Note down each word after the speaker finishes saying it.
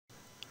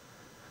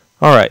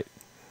Alright,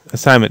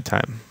 assignment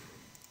time.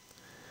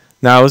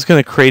 Now I was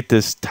going to create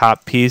this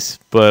top piece,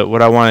 but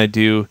what I want to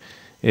do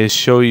is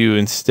show you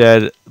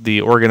instead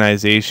the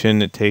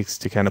organization it takes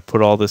to kind of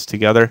put all this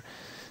together.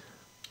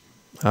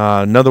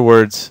 In other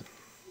words,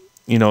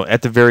 you know,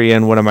 at the very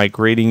end, what am I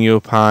grading you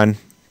upon?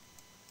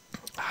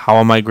 How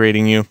am I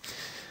grading you?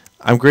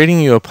 I'm grading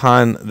you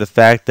upon the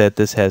fact that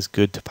this has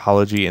good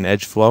topology and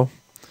edge flow.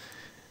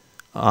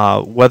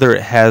 Whether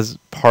it has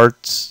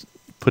parts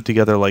put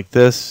together like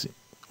this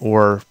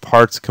or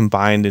parts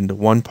combined into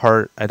one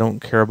part, I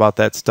don't care about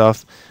that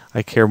stuff.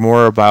 I care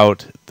more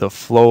about the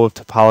flow of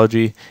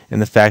topology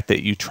and the fact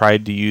that you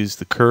tried to use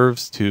the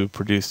curves to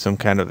produce some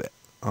kind of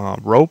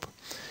rope.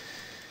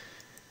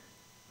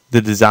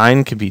 The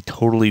design can be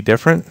totally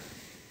different.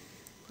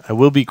 I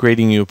will be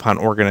grading you upon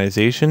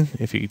organization.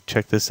 If you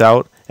check this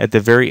out, at the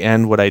very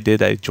end what I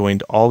did, I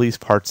joined all these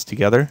parts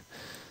together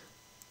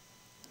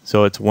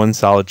so it's one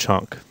solid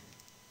chunk.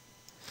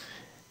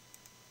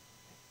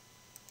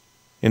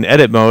 In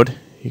edit mode,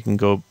 you can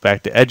go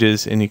back to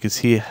edges and you can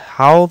see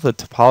how the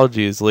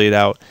topology is laid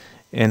out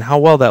and how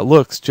well that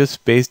looks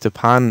just based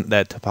upon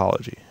that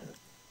topology.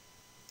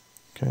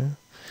 Okay.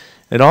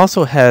 It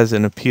also has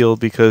an appeal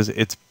because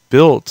it's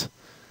built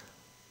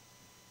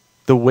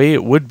the way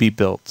it would be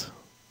built.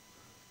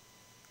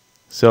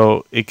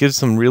 So it gives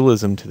some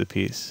realism to the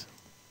piece.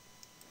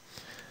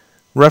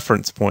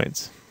 Reference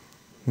points.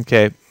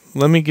 Okay,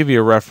 let me give you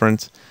a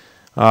reference.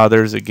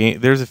 There's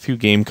a few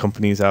game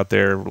companies out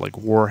there like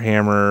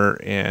Warhammer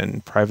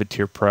and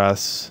Privateer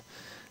Press.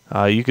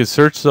 You could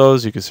search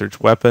those. You could search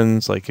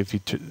weapons. Like if you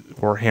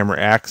Warhammer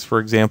Axe, for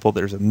example,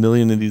 there's a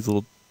million of these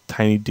little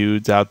tiny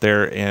dudes out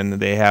there, and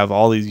they have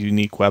all these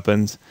unique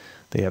weapons.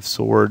 They have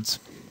swords.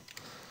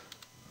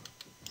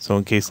 So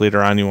in case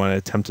later on you want to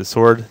attempt a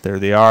sword, there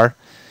they are.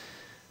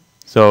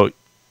 So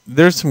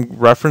there's some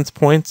reference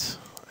points.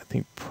 I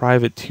think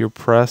Privateer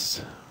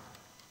Press.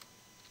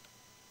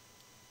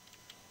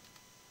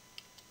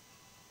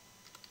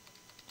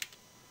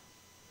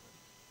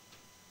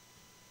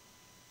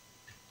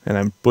 And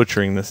I'm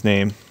butchering this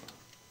name.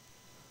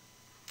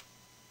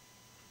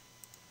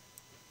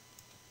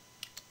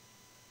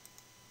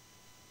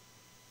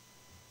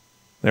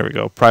 There we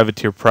go.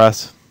 Privateer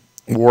Press.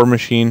 War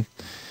Machine.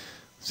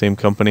 Same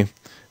company.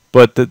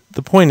 But the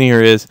point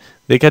here is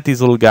they got these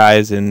little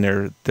guys and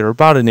they're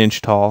about an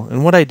inch tall.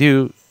 And what I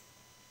do,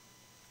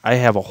 I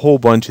have a whole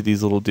bunch of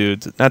these little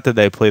dudes. Not that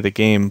I play the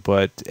game,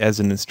 but as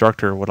an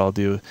instructor, what I'll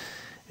do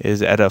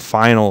is at a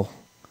final,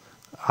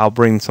 I'll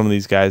bring some of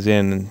these guys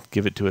in and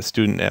give it to a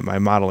student at my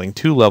modeling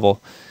 2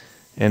 level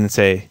and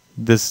say,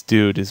 this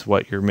dude is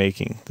what you're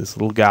making. This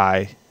little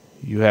guy,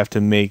 you have to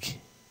make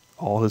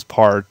all his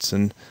parts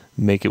and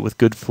make it with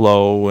good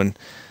flow, and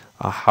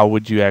how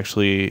would you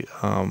actually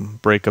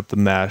break up the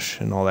mesh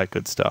and all that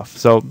good stuff.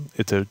 So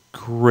it's a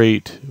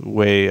great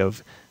way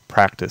of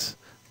practice.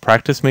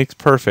 Practice makes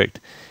perfect.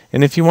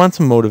 And if you want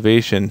some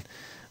motivation,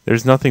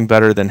 there's nothing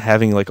better than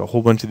having like a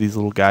whole bunch of these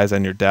little guys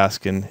on your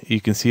desk and you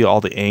can see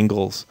all the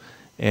angles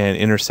and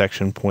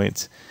intersection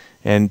points,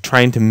 and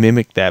trying to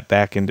mimic that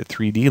back into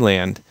 3D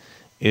land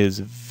is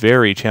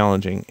very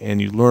challenging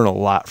and you learn a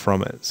lot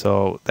from it.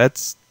 So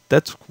that's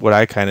what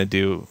I kind of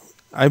do.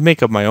 I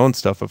make up my own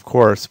stuff, of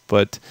course,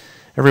 but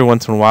every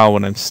once in a while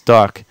when I'm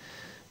stuck,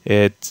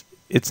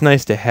 it's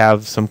nice to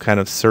have some kind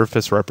of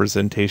surface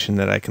representation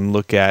that I can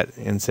look at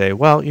and say,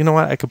 well, you know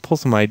what, I could pull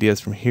some ideas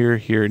from here,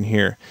 here, and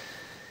here.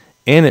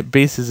 And it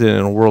bases it in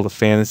a world of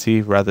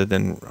fantasy rather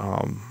than,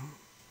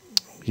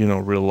 you know,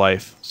 real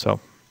life. So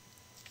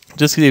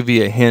just to give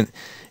you a hint,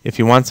 if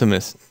you want some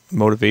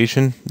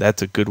motivation,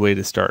 that's a good way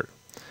to start.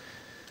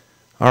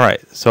 All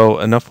right, so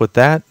enough with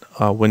that.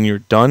 When you're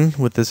done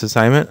with this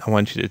assignment, I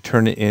want you to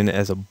turn it in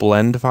as a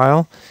blend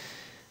file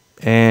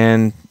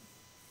and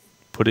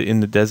put it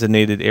in the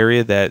designated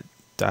area that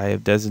I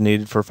have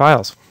designated for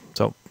files.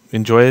 So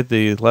enjoy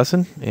the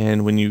lesson,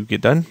 and when you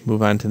get done,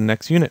 move on to the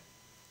next unit.